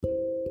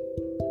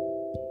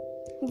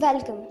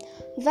Welcome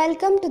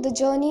to the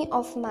journey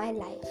of my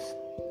life.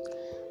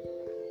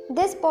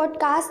 This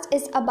podcast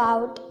is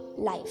about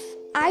life.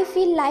 I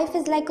feel life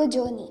is like a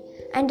journey,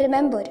 and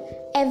remember,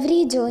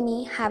 every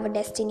journey have a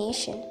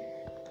destination.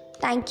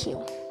 Thank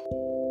you.